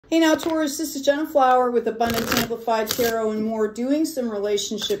Hey now, Taurus, this is Jenna Flower with Abundance Amplified Tarot and more, doing some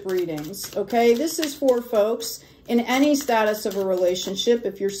relationship readings, okay? This is for folks in any status of a relationship,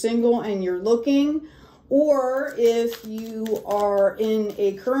 if you're single and you're looking, or if you are in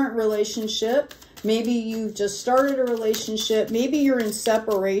a current relationship, maybe you've just started a relationship, maybe you're in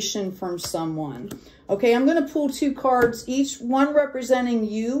separation from someone. Okay, I'm going to pull 2 cards, each one representing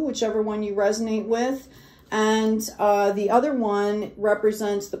you, whichever one you resonate with, and the other one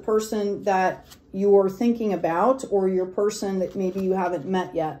represents the person that you're thinking about or your person that maybe you haven't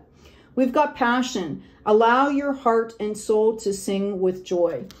met yet. We've got passion. Allow your heart and soul to sing with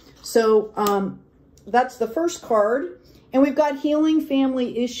joy. So that's the first card. And we've got healing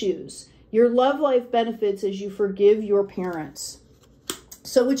family issues. Your love life benefits as you forgive your parents.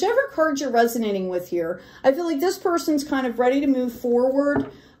 So whichever card you're resonating with here, I feel like this person's kind of ready to move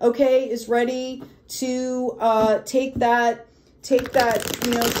forward, okay, is ready to take that,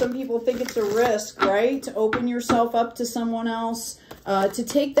 you know, some people think it's a risk, right? To open yourself up to someone else, to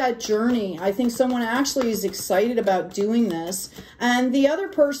take that journey. I think someone actually is excited about doing this. And the other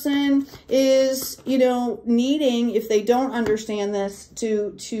person is, you know, needing, if they don't understand this,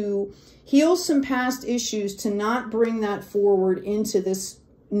 to heal some past issues, to not bring that forward into this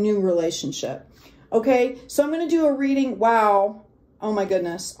new relationship. Okay, so I'm going to do a reading, wow, oh my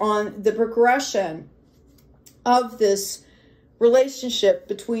goodness, on the progression of this relationship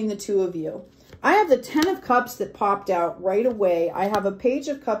between the two of you. I have the 10 of Cups that popped out right away. I have a Page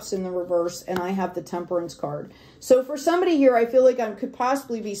of Cups in the reverse, and I have the Temperance card. So for somebody here, I feel like I could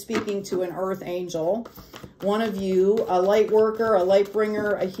possibly be speaking to an earth angel. One of you, a light worker, a light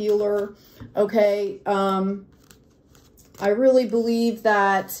bringer, a healer. Okay, I really believe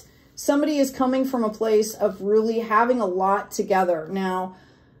that somebody is coming from a place of really having a lot together. Now,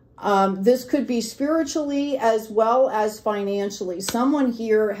 this could be spiritually as well as financially. Someone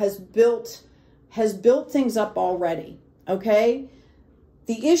here has built things up already, okay?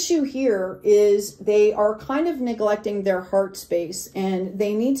 The issue here is they are kind of neglecting their heart space, and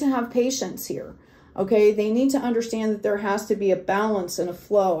they need to have patience here, okay? They need to understand that there has to be a balance and a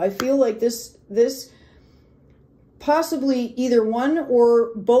flow. I feel like this possibly either one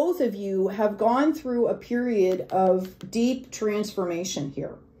or both of you have gone through a period of deep transformation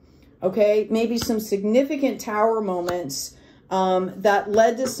here, okay? Maybe some significant tower moments that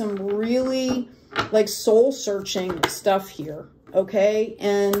led to some really like soul-searching stuff here, okay?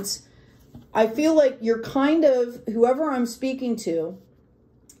 And I feel like you're kind of, whoever I'm speaking to,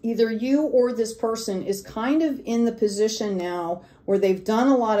 either you or this person is kind of in the position now where they've done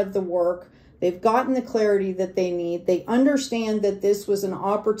a lot of the work. They've gotten the clarity that they need. They understand that this was an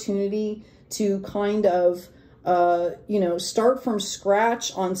opportunity to kind of, you know, start from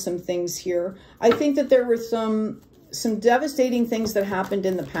scratch on some things here. I think that there were some devastating things that happened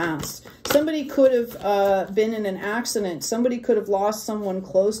in the past. Somebody could have been in an accident. Somebody could have lost someone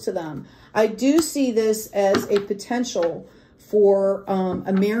close to them. I do see this as a potential for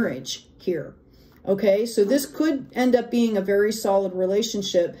a marriage here. Okay, so this could end up being a very solid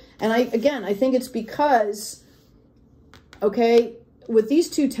relationship. And I think it's because, okay, with these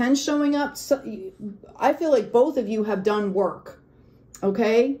 2 10s showing up, I feel like both of you have done work,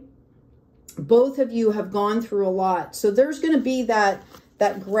 okay? Both of you have gone through a lot. So there's going to be that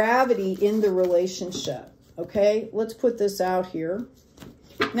gravity in the relationship, okay? Let's put this out here.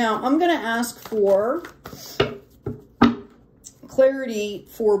 Now, I'm going to ask for clarity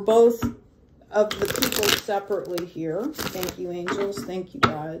for both of the people separately here. Thank you, angels. Thank you,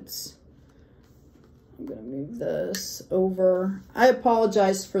 guides. I'm going to move this over. I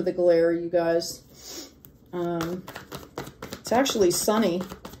apologize for the glare, you guys. It's actually sunny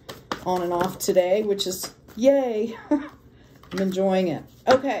on and off today, which is yay. I'm enjoying it.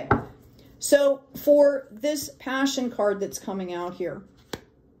 Okay, so for this passion card that's coming out here,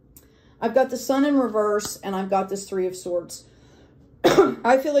 I've got the Sun in reverse, and I've got this 3 of Swords.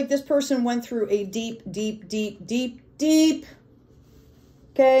 I feel like this person went through a deep,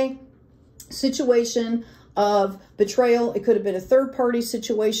 okay, situation of betrayal. It could have been a third-party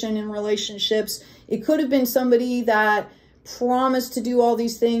situation in relationships. It could have been somebody that promised to do all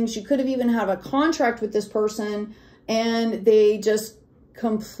these things. You could have even have a contract with this person, and they just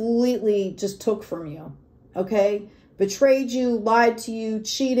completely just took from you, okay? Betrayed you, lied to you,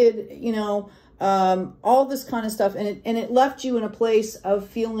 cheated, you know, all this kind of stuff. And it left you in a place of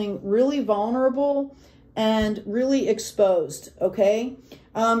feeling really vulnerable and really exposed, okay?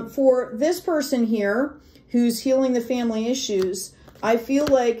 For this person here who's healing the family issues, I feel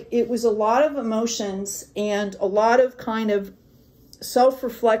like it was a lot of emotions and a lot of kind of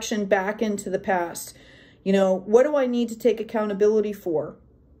self-reflection back into the past. You know, what do I need to take accountability for?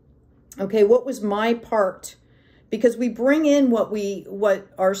 Okay, what was my part? Because we bring in what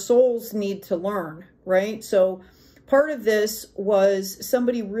our souls need to learn, right? So part of this was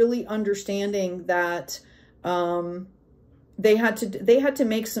somebody really understanding that they had to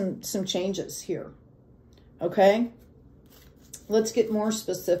make some changes here. Okay, let's get more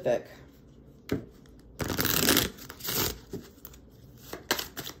specific. I'm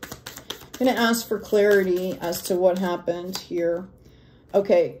going to ask for clarity as to what happened here.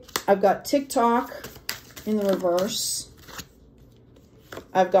 Okay, I've got TikTok in the reverse.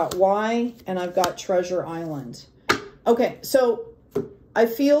 I've got Y, and I've got Treasure Island. Okay, so I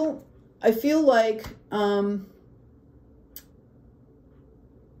feel like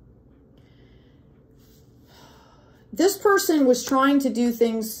this person was trying to do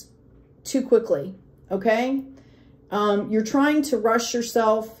things too quickly. Okay, you're trying to rush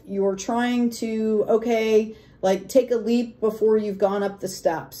yourself. You're trying to, okay, like take a leap before you've gone up the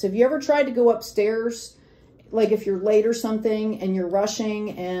steps. Have you ever tried to go upstairs? Like if you're late or something and you're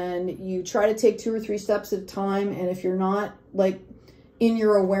rushing and you try to take 2 or 3 steps at a time. And if you're not like in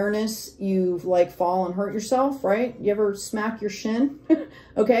your awareness, you've like fall and hurt yourself, right? You ever smack your shin?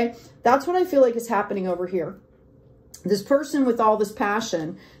 Okay. That's what I feel like is happening over here. This person with all this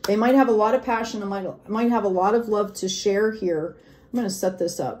passion, they might have a lot of passion and might have a lot of love to share here. I'm going to set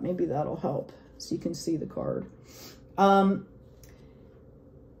this up. Maybe that'll help so you can see the card.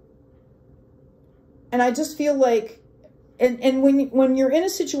 And I just feel like, and when you're in a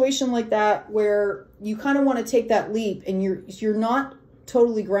situation like that, where you kind of want to take that leap and you're not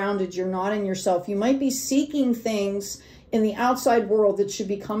totally grounded, you're not in yourself, you might be seeking things in the outside world that should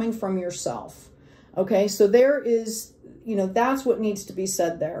be coming from yourself. Okay, so there is, you know, that's what needs to be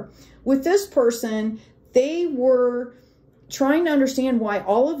said there. With this person, they were trying to understand why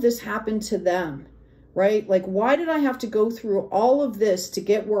all of this happened to them, right? Like, why did I have to go through all of this to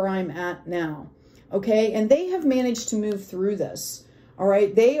get where I'm at now? Okay, and they have managed to move through this. All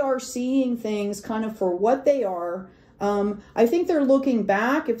right, they are seeing things kind of for what they are. I think they're looking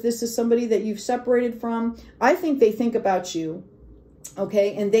back. If this is somebody that you've separated from, I think they think about you.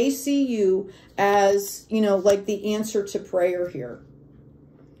 Okay, and they see you as, you know, like the answer to prayer here.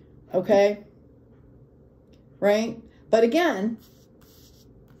 Okay, right? But again,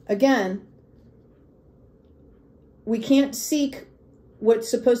 we can't seek what's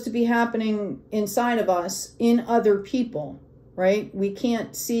supposed to be happening inside of us in other people, right? We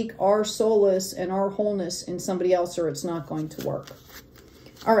can't seek our solace and our wholeness in somebody else, or it's not going to work.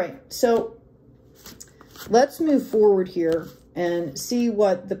 All right, so let's move forward here and see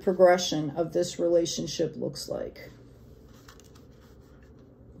what the progression of this relationship looks like.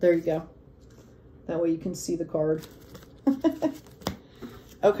 There you go. That way you can see the card.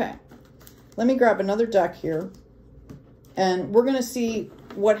 Okay, let me grab another deck here. And we're going to see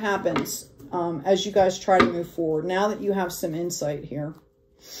what happens as you guys try to move forward, now that you have some insight here.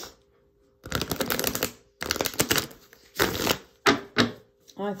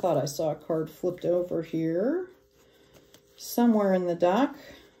 I thought I saw a card flipped over here somewhere in the deck.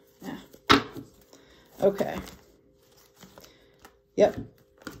 Yeah. Okay. Yep.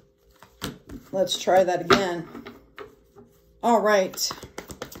 Let's try that again. All right.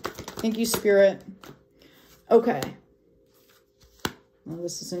 Thank you, Spirit. Okay. Well,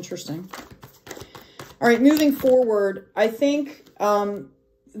 this is interesting. All right, moving forward, I think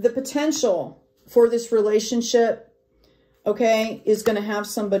the potential for this relationship, okay, is going to have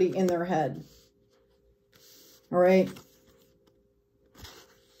somebody in their head. All right.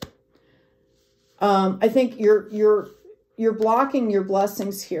 I think you're blocking your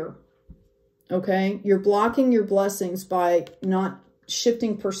blessings here. Okay, you're blocking your blessings by not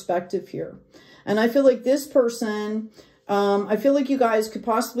shifting perspective here. And I feel like this person, I feel like you guys could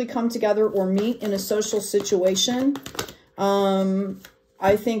possibly come together or meet in a social situation.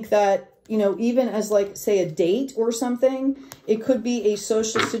 I think that, you know, even as like, say, a date or something, it could be a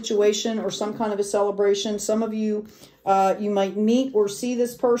social situation or some kind of a celebration. Some of you, you might meet or see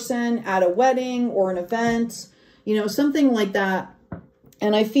this person at a wedding or an event, you know, something like that.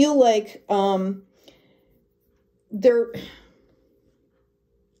 And I feel like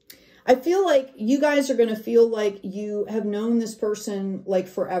I feel like you guys are going to feel like you have known this person like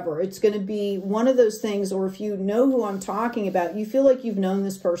forever. It's going to be one of those things, or if you know who I'm talking about, you feel like you've known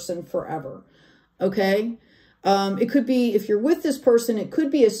this person forever. Okay. It could be, if you're with this person, it could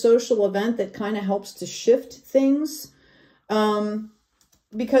be a social event that kind of helps to shift things.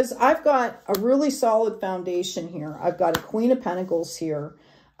 Because I've got a really solid foundation here. I've got a Queen of Pentacles here.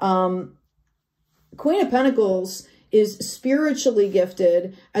 Queen of Pentacles is spiritually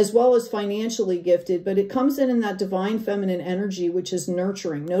gifted as well as financially gifted, but it comes in that divine feminine energy, which is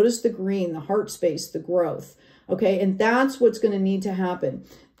nurturing. Notice the green, the heart space, the growth. Okay, and that's what's going to need to happen.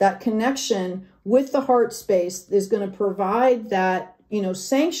 That connection with the heart space is going to provide that, you know,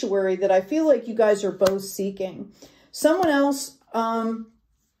 sanctuary that I feel like you guys are both seeking. Someone else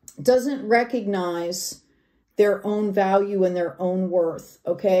doesn't recognize their own value and their own worth,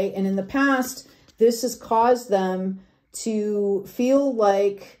 okay? And in the past, this has caused them to feel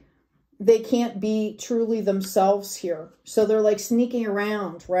like they can't be truly themselves here. So they're like sneaking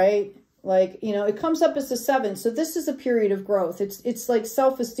around, right? Like, you know, it comes up as a 7. So this is a period of growth. It's like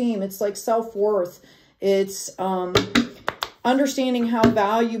self-esteem. It's like self-worth. It's understanding how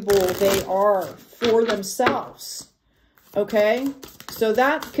valuable they are for themselves. Okay? So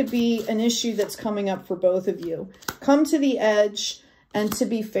that could be an issue that's coming up for both of you. Come to the edge and to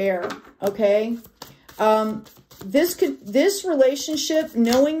be fair. Okay? This relationship,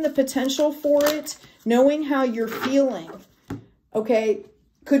 knowing the potential for it, knowing how you're feeling, okay,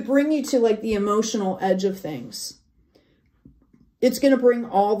 could bring you to like the emotional edge of things. It's going to bring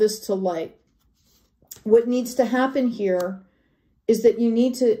all this to light. What needs to happen here is that you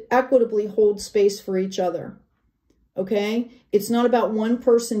need to equitably hold space for each other. Okay? It's not about one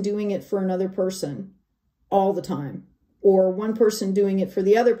person doing it for another person all the time, or one person doing it for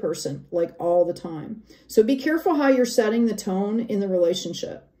the other person like all the time. So be careful how you're setting the tone in the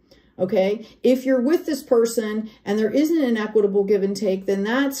relationship. Okay, if you're with this person and there isn't an equitable give and take, then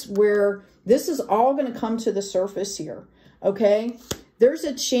that's where this is all going to come to the surface here. Okay, there's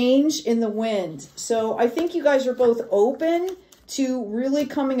a change in the wind. So I think you guys are both open to really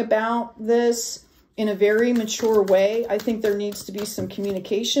coming about this in a very mature way. I think there needs to be some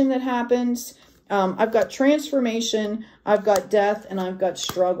communication that happens. I've got transformation, I've got death, and I've got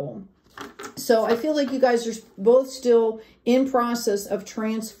struggle. So I feel like you guys are both still in process of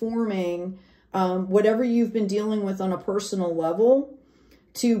transforming whatever you've been dealing with on a personal level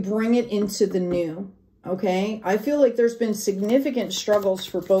to bring it into the new, okay? I feel like there's been significant struggles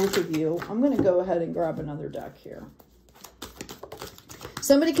for both of you. I'm going to go ahead and grab another deck here.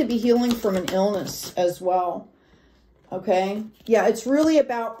 Somebody could be healing from an illness as well, okay? Yeah, it's really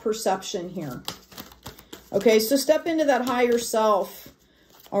about perception here. Okay, so step into that higher self.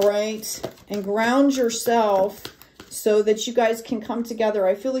 All right, and ground yourself so that you guys can come together.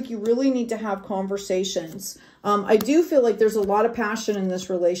 I feel like you really need to have conversations. I do feel like there's a lot of passion in this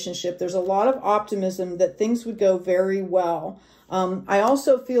relationship. There's a lot of optimism that things would go very well. I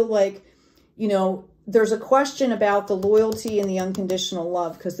also feel like, you know, there's a question about the loyalty and the unconditional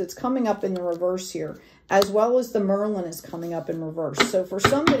love because it's coming up in the reverse here, as well as the Merlin is coming up in reverse. So for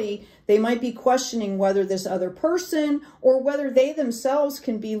somebody, they might be questioning whether this other person or whether they themselves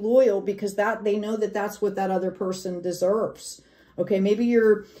can be loyal because they know that that's what that other person deserves. Okay,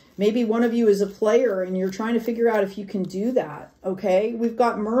 maybe one of you is a player and you're trying to figure out if you can do that. Okay, we've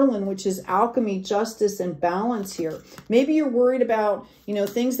got Merlin, which is alchemy, justice, and balance here. Maybe you're worried about, you know,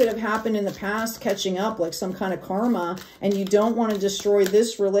 things that have happened in the past catching up, like some kind of karma, and you don't want to destroy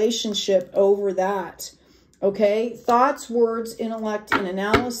this relationship over that. Okay, thoughts, words, intellect, and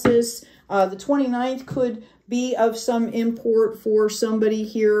analysis. The 29th could be of some import for somebody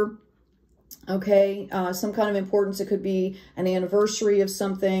here. Okay, some kind of importance. It could be an anniversary of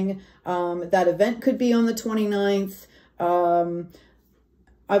something. That event could be on the 29th.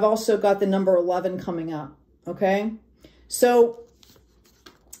 I've also got the number 11 coming up. Okay, so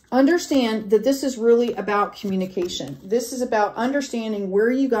understand that this is really about communication. This is about understanding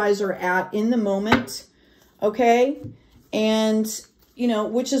where you guys are at in the moment. Okay, and you know,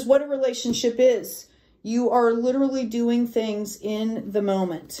 which is what a relationship is. You are literally doing things in the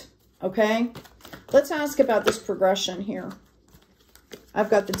moment. Okay, let's ask about this progression here.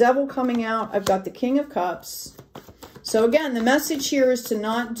 I've got the Devil coming out. I've got the King of Cups. So again, the message here is to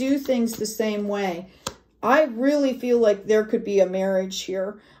not do things the same way. I really feel like there could be a marriage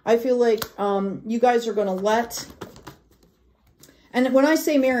here. I feel like you guys are going to let... And when I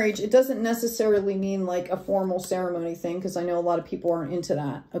say marriage, it doesn't necessarily mean like a formal ceremony thing, because I know a lot of people aren't into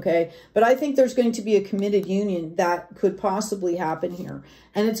that, okay? But I think there's going to be a committed union that could possibly happen here.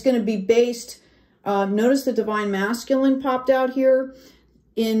 And it's going to be based, notice the Divine Masculine popped out here,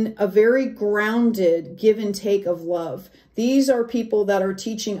 in a very grounded give and take of love. These are people that are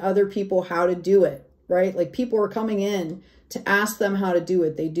teaching other people how to do it, right? Like people are coming in to ask them how to do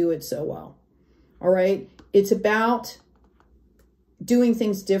it. They do it so well, all right? It's about doing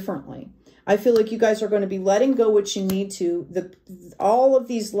things differently. I feel like you guys are going to be letting go what you need to. All of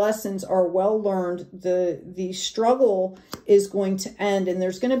these lessons are well learned. The struggle is going to end, and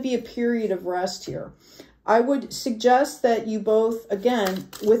there's going to be a period of rest here. I would suggest that you both, again,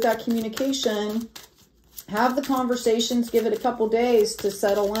 with that communication, have the conversations, give it a couple days to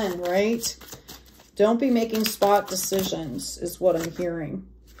settle in, right? Don't be making spot decisions is what I'm hearing.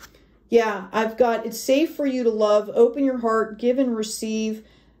 Yeah, I've got, it's safe for you to love, open your heart, give and receive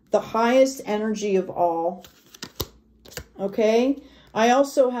the highest energy of all. Okay? I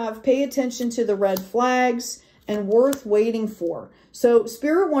also have pay attention to the red flags and worth waiting for. So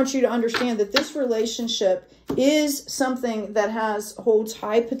Spirit wants you to understand that this relationship is something that holds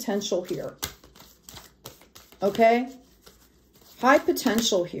high potential here. Okay? High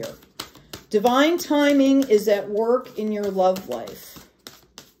potential here. Divine timing is at work in your love life.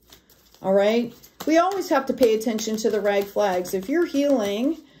 All right? We always have to pay attention to the red flags. If you're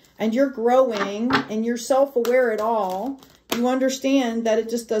healing and you're growing and you're self-aware at all, you understand that it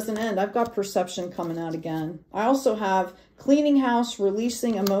just doesn't end. I've got perception coming out again. I also have cleaning house,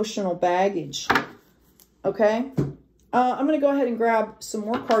 releasing emotional baggage. Okay? I'm going to go ahead and grab some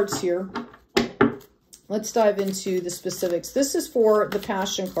more cards here. Let's dive into the specifics. This is for the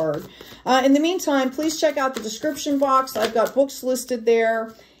Passion card. In the meantime, please check out the description box. I've got books listed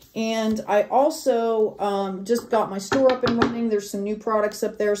there. And I also just got my store up and running. There's some new products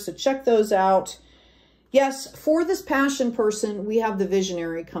up there, so check those out. Yes, for this Passion person, we have the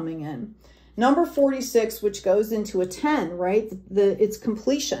Visionary coming in. Number 46, which goes into a 10, right? It's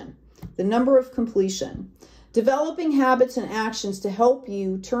completion, the number of completion. Developing habits and actions to help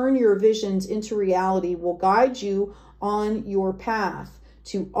you turn your visions into reality will guide you on your path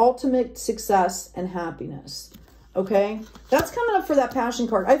to ultimate success and happiness. Okay? That's coming up for that Passion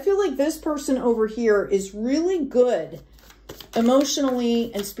card. I feel like this person over here is really good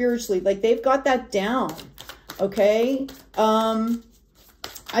emotionally and spiritually. Like they've got that down. Okay?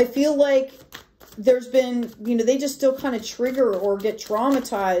 I feel like there's been, you know, they just still kind of trigger or get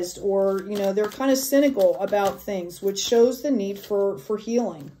traumatized, or, you know, they're kind of cynical about things, which shows the need for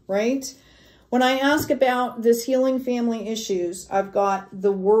healing, right? When I ask about this healing family issues, I've got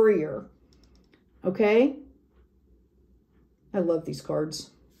the Worrier. Okay? I love these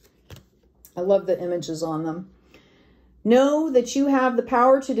cards. I love the images on them. Know that you have the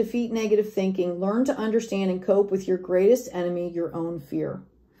power to defeat negative thinking. Learn to understand and cope with your greatest enemy, your own fear.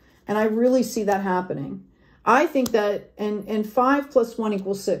 And I really see that happening. I think that, and 5 +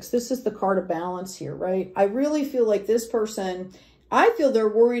 1 = 6. This is the card of balance here, right? I really feel like this person, I feel they're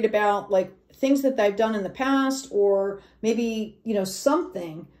worried about like things that they've done in the past, or maybe, you know,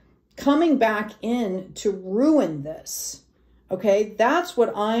 something coming back in to ruin this. Okay, that's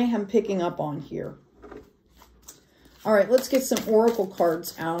what I am picking up on here. All right, let's get some oracle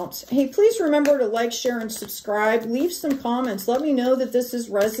cards out. Hey, please remember to like, share, and subscribe. Leave some comments. Let me know that this is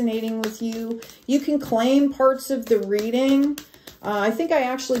resonating with you. You can claim parts of the reading. I think I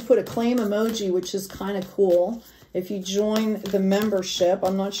actually put a claim emoji, which is kind of cool. If you join the membership,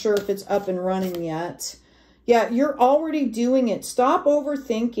 I'm not sure if it's up and running yet. Yeah, you're already doing it. Stop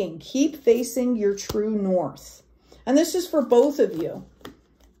overthinking. Keep facing your true north. And this is for both of you.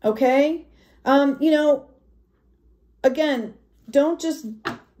 Okay? You know, again, don't just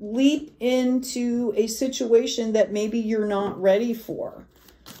leap into a situation that maybe you're not ready for.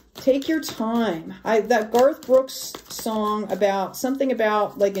 Take your time. That Garth Brooks song about something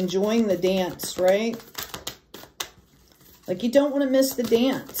about like enjoying the dance, right? Like you don't want to miss the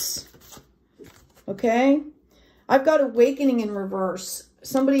dance. Okay? I've got awakening in reverse.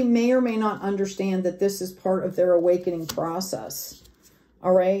 Somebody may or may not understand that this is part of their awakening process.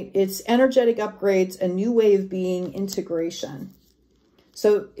 All right? It's energetic upgrades, a new way of being, integration.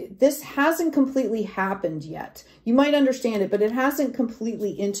 So this hasn't completely happened yet. You might understand it, but it hasn't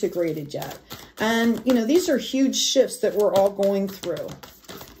completely integrated yet. And, you know, these are huge shifts that we're all going through.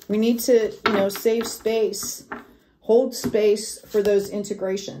 We need to, you know, save space, hold space for those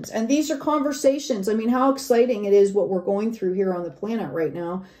integrations. And these are conversations. I mean, how exciting it is what we're going through here on the planet right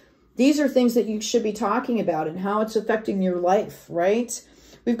now. These are things that you should be talking about and how it's affecting your life, right?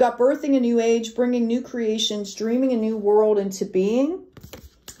 We've got birthing a new age, bringing new creations, dreaming a new world into being.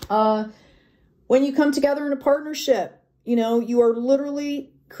 When you come together in a partnership, you know, you are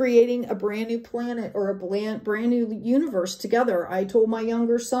literally creating a brand new planet or a brand new universe together. I told my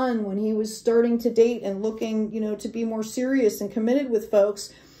younger son when he was starting to date and looking, you know, to be more serious and committed with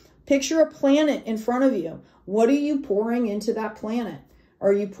folks, picture a planet in front of you. What are you pouring into that planet?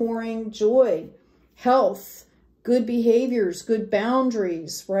 Are you pouring joy, health, good behaviors, good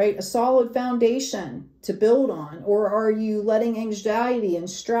boundaries, right? A solid foundation to build on? Or are you letting anxiety and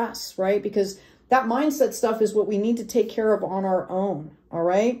stress, right? Because that mindset stuff is what we need to take care of on our own, all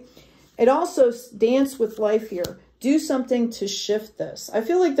right? It also dance with life here. Do something to shift this. I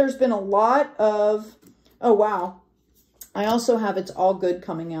feel like there's been a lot of Oh, wow. I also have it's all good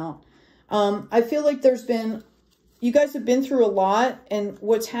coming out. I feel like you guys have been through a lot, and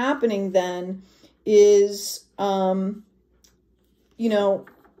what's happening then is, you know,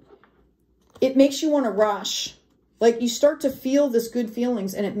 it makes you want to rush. Like you start to feel this good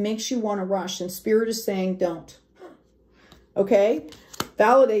feelings and it makes you want to rush, and Spirit is saying don't. Okay?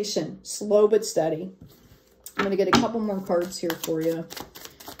 Validation, slow but steady. I'm going to get a couple more cards here for you.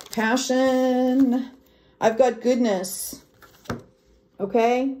 Passion. I've got goodness.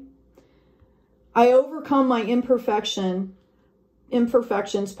 Okay? I overcome my imperfections,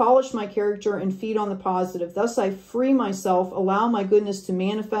 polish my character, and feed on the positive. Thus I free myself, allow my goodness to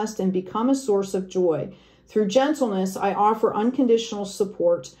manifest and become a source of joy. Through gentleness, I offer unconditional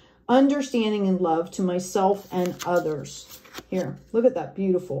support, understanding, and love to myself and others. Here, look at that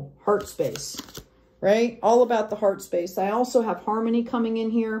beautiful heart space, right? All about the heart space. I also have harmony coming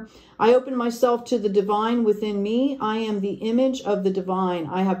in here. I open myself to the divine within me. I am the image of the divine.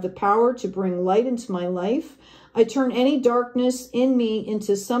 I have the power to bring light into my life. I turn any darkness in me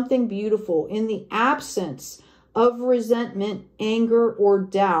into something beautiful. In the absence of resentment, anger, or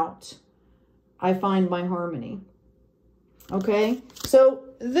doubt, I find my harmony. Okay, so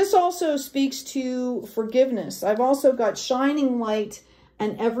this also speaks to forgiveness. I've also got shining light,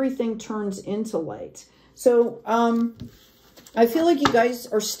 and everything turns into light. So I feel like you guys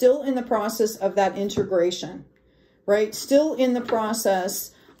are still in the process of that integration, right? Still in the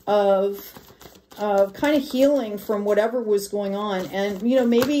process of kind of healing from whatever was going on. And, you know,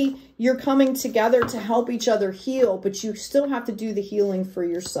 maybe you're coming together to help each other heal, but you still have to do the healing for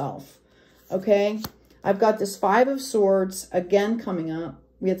yourself. Okay? I've got this 5 of Swords again coming up.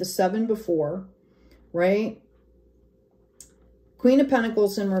 We had the 7 before, right? Queen of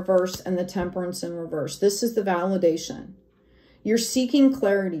Pentacles in reverse and the Temperance in reverse. This is the validation. You're seeking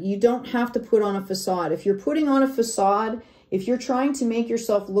clarity. You don't have to put on a facade. If you're putting on a facade, if you're trying to make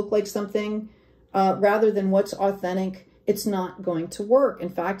yourself look like something rather than what's authentic, it's not going to work. In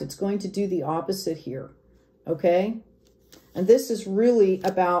fact, it's going to do the opposite here, okay? And this is really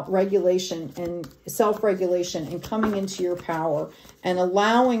about regulation and self-regulation and coming into your power and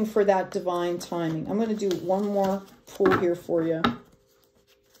allowing for that divine timing. I'm going to do one more pull here for you.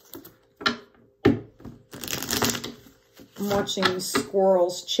 I'm watching these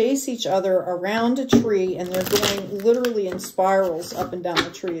squirrels chase each other around a tree, and they're going literally in spirals up and down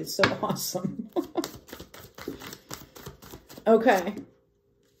the tree. It's so awesome. Okay.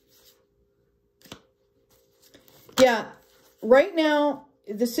 Yeah. Right now,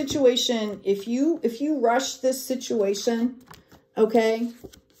 the situation, if you rush this situation, okay,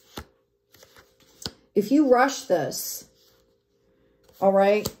 if you rush this, all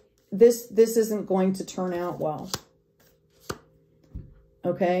right, this isn't going to turn out well,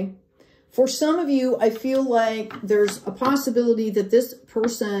 okay? For some of you, I feel like there's a possibility that this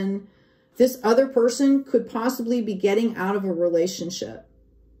other person could possibly be getting out of a relationship.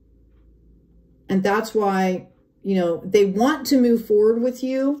 And that's why, you know, they want to move forward with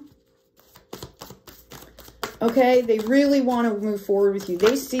you. Okay, they really want to move forward with you.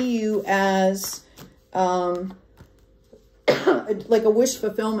 They see you as like a wish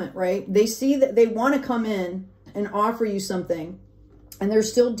fulfillment, right? They see that they want to come in and offer you something, and they're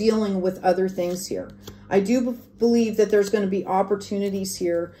still dealing with other things here. I do believe that there's going to be opportunities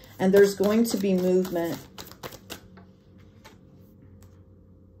here, and there's going to be movement.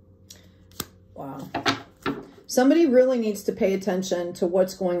 Wow. Somebody really needs to pay attention to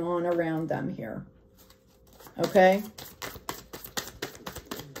what's going on around them here. Okay?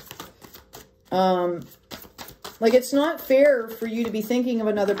 Like, it's not fair for you to be thinking of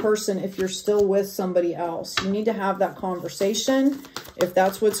another person if you're still with somebody else. You need to have that conversation if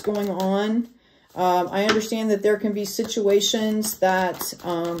that's what's going on. I understand that there can be situations that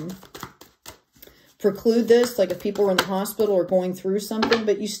preclude this, like if people are in the hospital or going through something,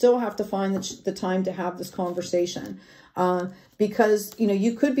 but you still have to find the time to have this conversation. Because, you know,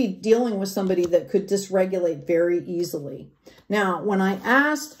 you could be dealing with somebody that could dysregulate very easily. Now, when I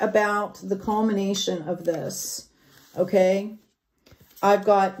asked about the culmination of this, okay, I've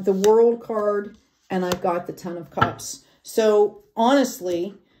got the World card and I've got the 10 of Cups. So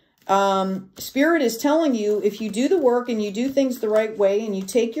honestly, Spirit is telling you, if you do the work and you do things the right way and you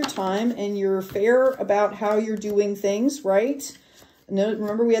take your time and you're fair about how you're doing things, right?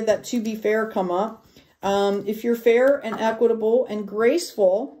 Remember, we had that to be fair come up. If you're fair and equitable and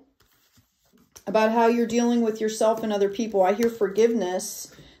graceful about how you're dealing with yourself and other people, I hear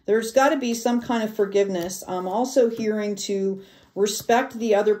forgiveness. There's got to be some kind of forgiveness. I'm also hearing to respect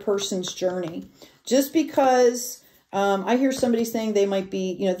the other person's journey. Just because I hear somebody saying they might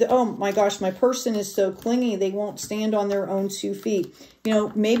be, you know, oh my gosh, my person is so clingy, they won't stand on their own 2 feet. You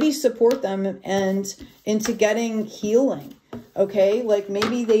know, maybe support them and into getting healing. Okay, like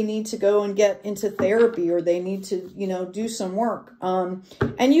maybe they need to go and get into therapy, or they need to, you know, do some work.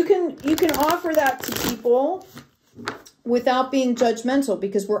 And you can offer that to people without being judgmental,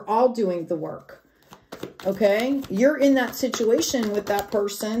 because we're all doing the work. Okay, you're in that situation with that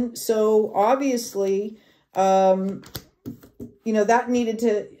person, so obviously, you know, that needed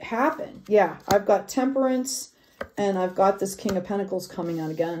to happen. Yeah, I've got Temperance, and I've got this King of Pentacles coming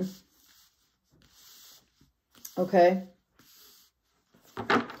out again. Okay.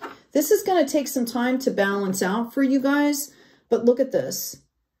 This is going to take some time to balance out for you guys, but look at this.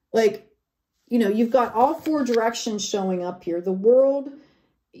 Like, you know, you've got all 4 directions showing up here. The world,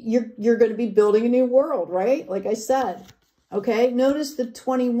 you're going to be building a new world, right? Like I said, okay? Notice the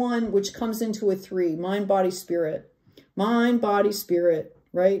 21, which comes into a 3, mind, body, spirit. Mind, body, spirit,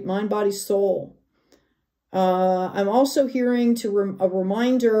 right? Mind, body, soul. I'm also hearing a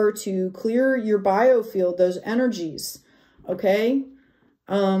reminder to clear your biofield, those energies, okay?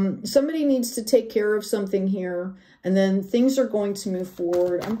 Somebody needs to take care of something here, and then things are going to move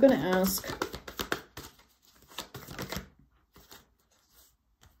forward. I'm going to ask,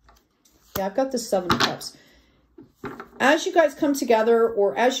 yeah, I've got the 7 of Cups. As you guys come together,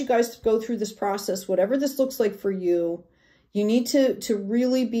 or as you guys go through this process, whatever this looks like for you, you need to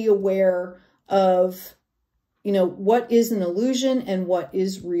really be aware of, you know, what is an illusion and what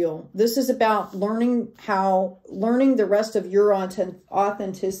is real. This is about learning the rest of your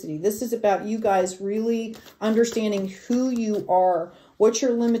authenticity. This is about you guys really understanding who you are, what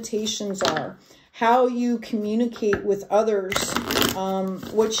your limitations are, how you communicate with others,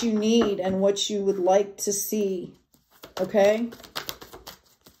 what you need and what you would like to see. Okay?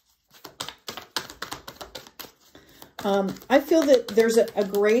 I feel that there's a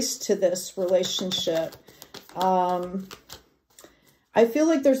grace to this relationship. I feel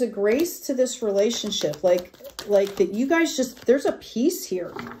like there's a grace to this relationship, like that you guys just, there's a peace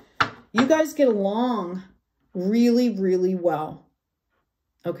here. You guys get along really, really well.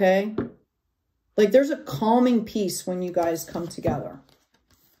 Okay? Like there's a calming peace when you guys come together.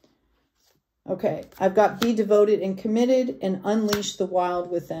 Okay, I've got be devoted and committed and unleash the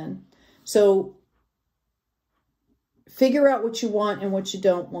wild within. So figure out what you want and what you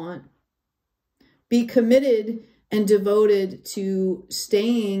don't want. Be committed and devoted to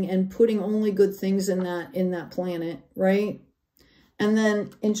staying and putting only good things in that planet, right? And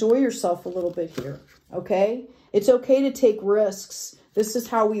then enjoy yourself a little bit here, okay? It's okay to take risks. This is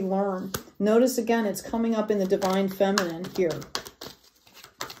how we learn. Notice again, it's coming up in the divine feminine here.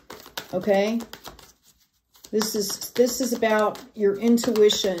 Okay? This is about your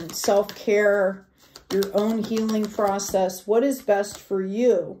intuition, self-care, your own healing process. What is best for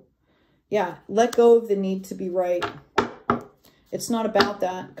you? Yeah, let go of the need to be right. It's not about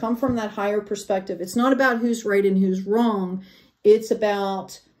that. Come from that higher perspective. It's not about who's right and who's wrong. It's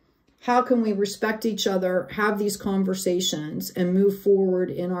about how can we respect each other, have these conversations, and move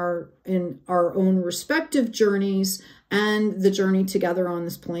forward in our own respective journeys and the journey together on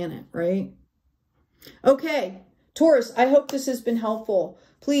this planet, right? Okay, Taurus, I hope this has been helpful.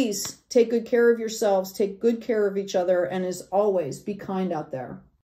 Please take good care of yourselves, take good care of each other, and as always, be kind out there.